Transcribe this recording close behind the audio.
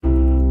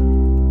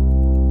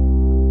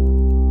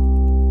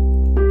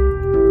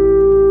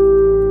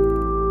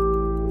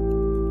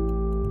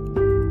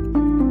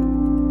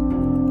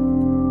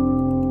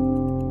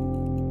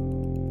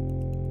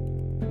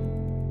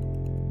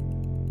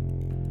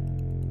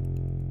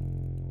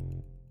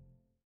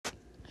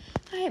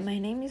Hi, my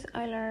name is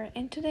Aylar,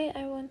 and today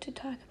I want to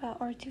talk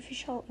about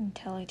artificial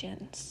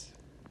intelligence.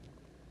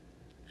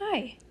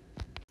 Hi,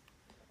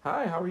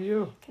 Hi, how are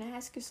you? can I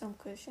ask you some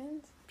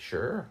questions?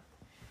 Sure.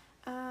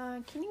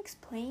 Can you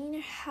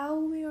explain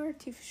how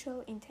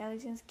artificial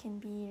intelligence can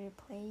be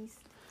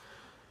replaced?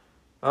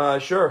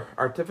 Sure.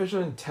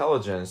 Artificial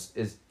intelligence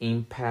is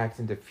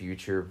impacting the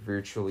future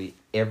virtually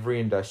every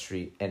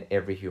industry and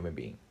every human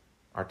being.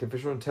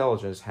 Artificial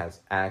intelligence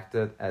has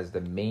acted as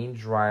the main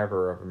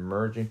driver of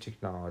emerging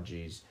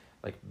technologies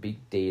like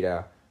big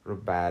data,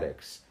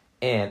 robotics,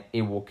 and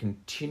it will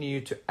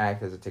continue to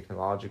act as a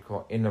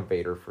technological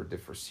innovator for the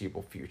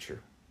foreseeable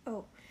future.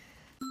 Oh,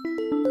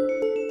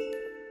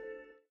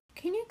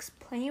 can you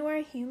explain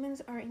why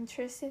humans are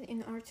interested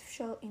in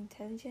artificial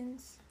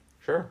intelligence?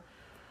 Sure.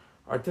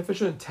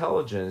 Artificial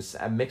intelligence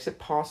makes it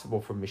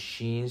possible for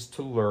machines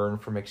to learn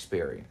from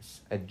experience,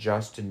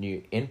 adjust to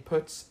new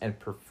inputs, and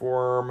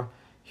perform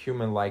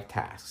human like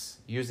tasks.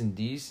 Using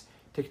these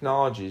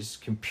technologies,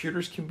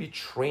 computers can be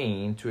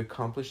trained to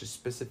accomplish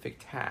specific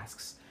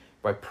tasks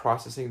by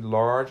processing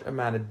large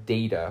amount of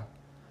data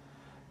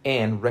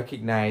and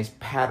recognize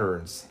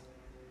patterns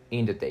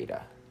in the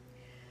data.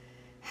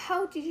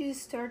 How did you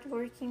start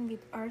working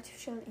with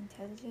artificial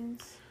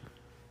intelligence?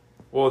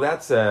 Well,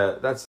 that's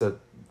a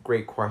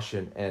great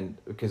question, and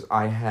because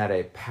I had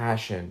a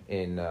passion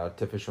in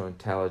artificial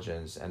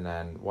intelligence, and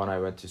then when I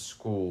went to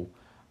school,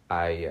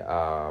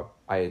 I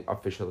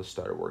officially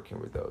started working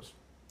with those.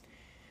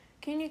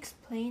 Can you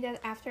explain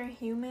that after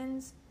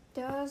humans,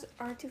 does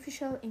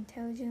artificial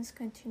intelligence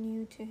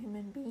continue to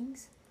human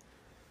beings?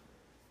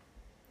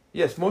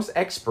 Yes, most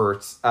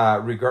experts,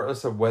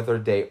 regardless of whether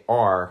they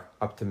are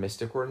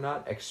optimistic or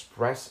not,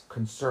 express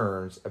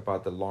concerns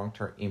about the long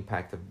term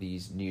impact of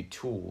these new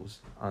tools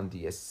on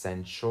the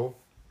essential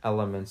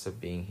elements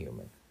of being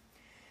human.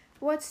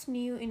 What's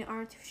new in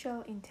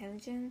artificial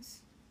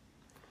intelligence?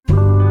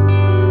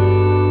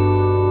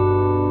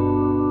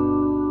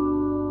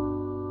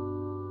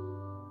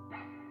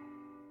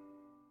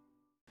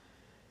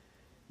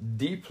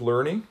 Deep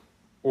learning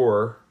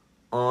or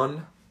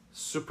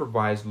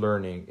unsupervised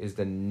learning is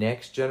the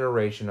next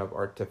generation of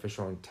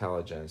artificial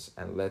intelligence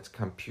and lets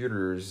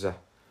computers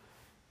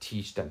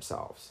teach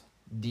themselves.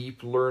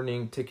 Deep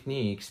learning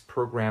techniques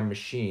program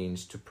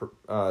machines to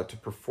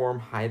perform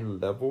high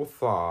level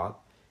thought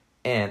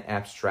and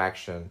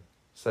abstraction,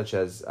 such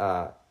as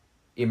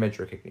image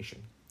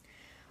recognition.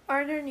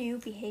 Are there new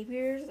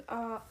behaviors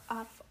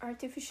of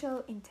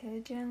artificial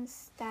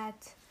intelligence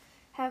that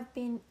have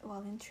been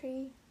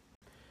voluntary?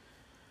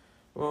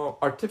 Well,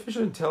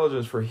 artificial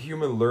intelligence for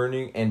human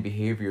learning and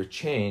behavior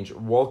change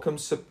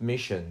welcomes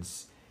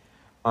submissions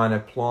on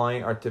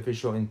applying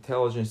artificial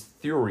intelligence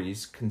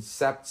theories,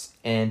 concepts,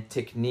 and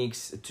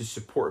techniques to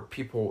support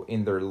people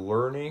in their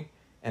learning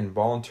and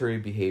voluntary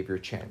behavior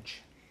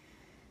change.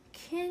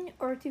 Can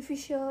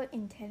artificial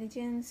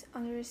intelligence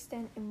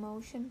understand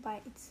emotion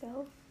by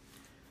itself?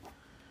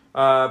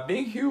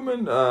 Being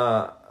human,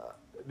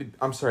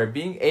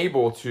 being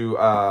able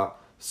to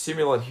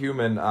simulate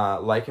human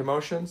like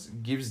emotions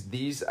gives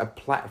these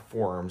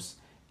platforms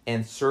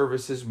and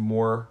services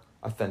more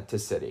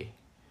authenticity.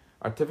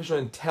 Artificial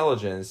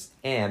intelligence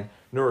and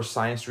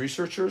neuroscience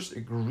researchers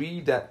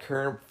agree that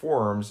current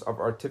forms of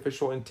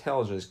artificial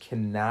intelligence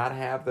cannot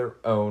have their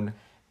own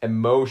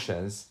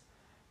emotions,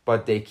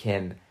 but they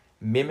can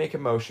mimic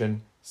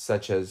emotion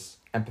such as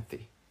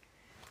empathy.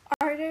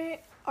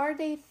 Are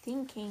they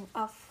thinking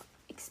of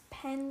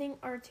expanding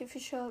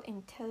artificial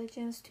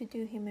intelligence to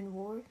do human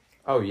work?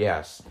 Oh,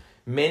 yes.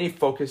 Many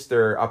focus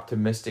their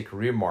optimistic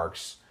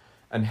remarks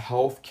on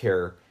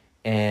healthcare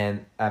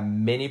and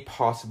many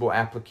possible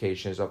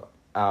applications of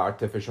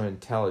artificial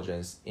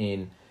intelligence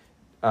in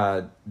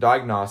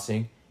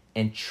diagnosing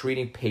and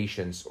treating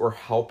patients or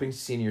helping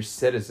senior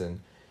citizens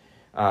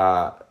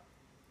uh,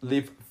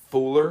 live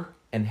fuller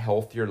and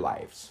healthier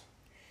lives.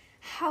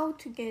 How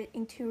to get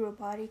into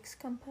robotics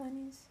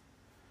companies?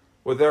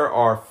 Well, there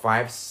are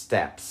 5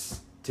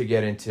 steps to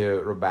get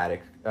into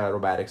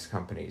robotics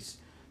companies.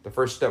 The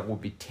first step will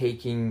be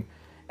taking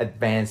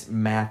advanced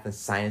math and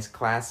science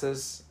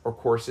classes or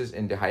courses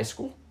in the high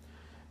school.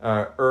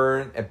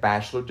 Earn a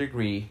bachelor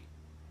degree,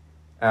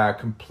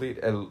 complete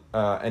an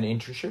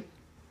internship,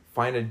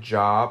 find a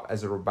job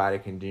as a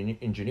robotic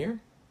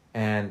engineer,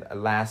 and a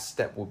last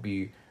step will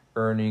be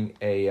earning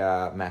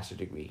a master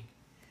degree.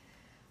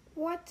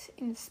 What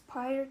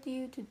inspired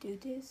you to do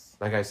this?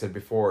 Like I said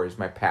before, is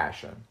my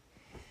passion.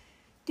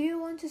 Do you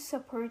want to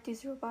support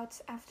these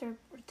robots after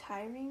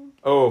retiring?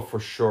 Oh, for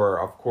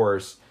sure, of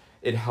course.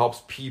 It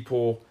helps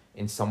people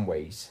in some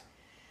ways.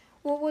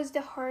 What was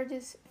the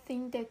hardest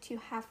thing that you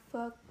have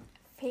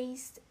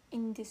faced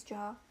in this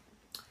job?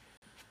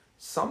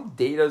 Some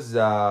data's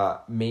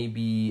may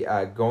be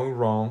going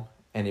wrong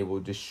and it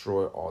will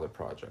destroy all the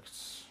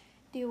projects.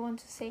 Do you want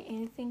to say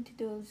anything to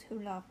those who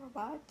love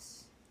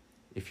robots?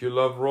 If you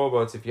love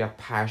robots, if you have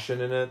passion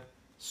in it,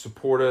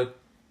 support it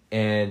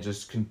and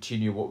just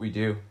continue what we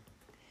do.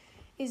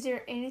 Is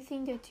there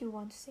anything that you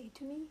want to say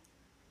to me?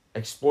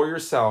 Explore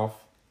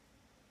yourself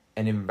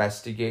and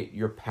investigate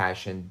your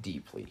passion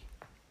deeply.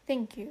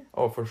 Thank you.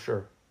 Oh, for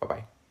sure.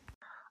 Bye-bye.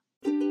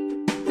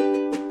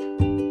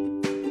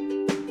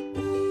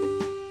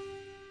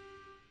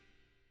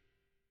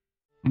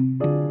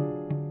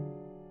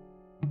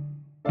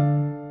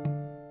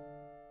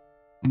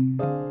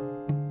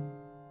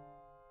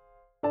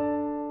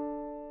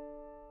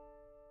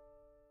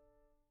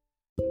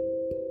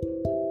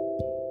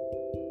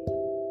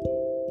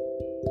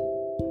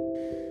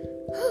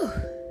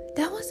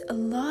 That was a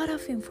lot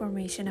of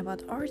information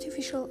about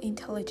artificial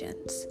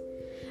intelligence.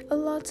 A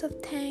lot of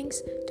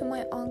thanks to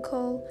my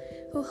uncle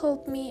who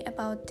helped me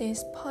about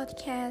this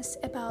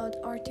podcast about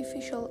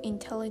artificial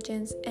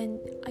intelligence, and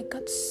I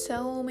got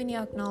so many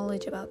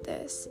acknowledge about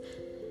this.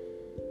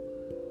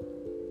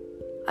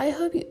 I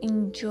hope you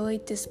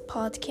enjoyed this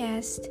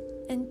podcast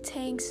and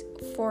thanks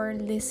for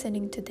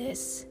listening to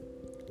this.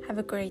 Have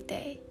a great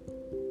day.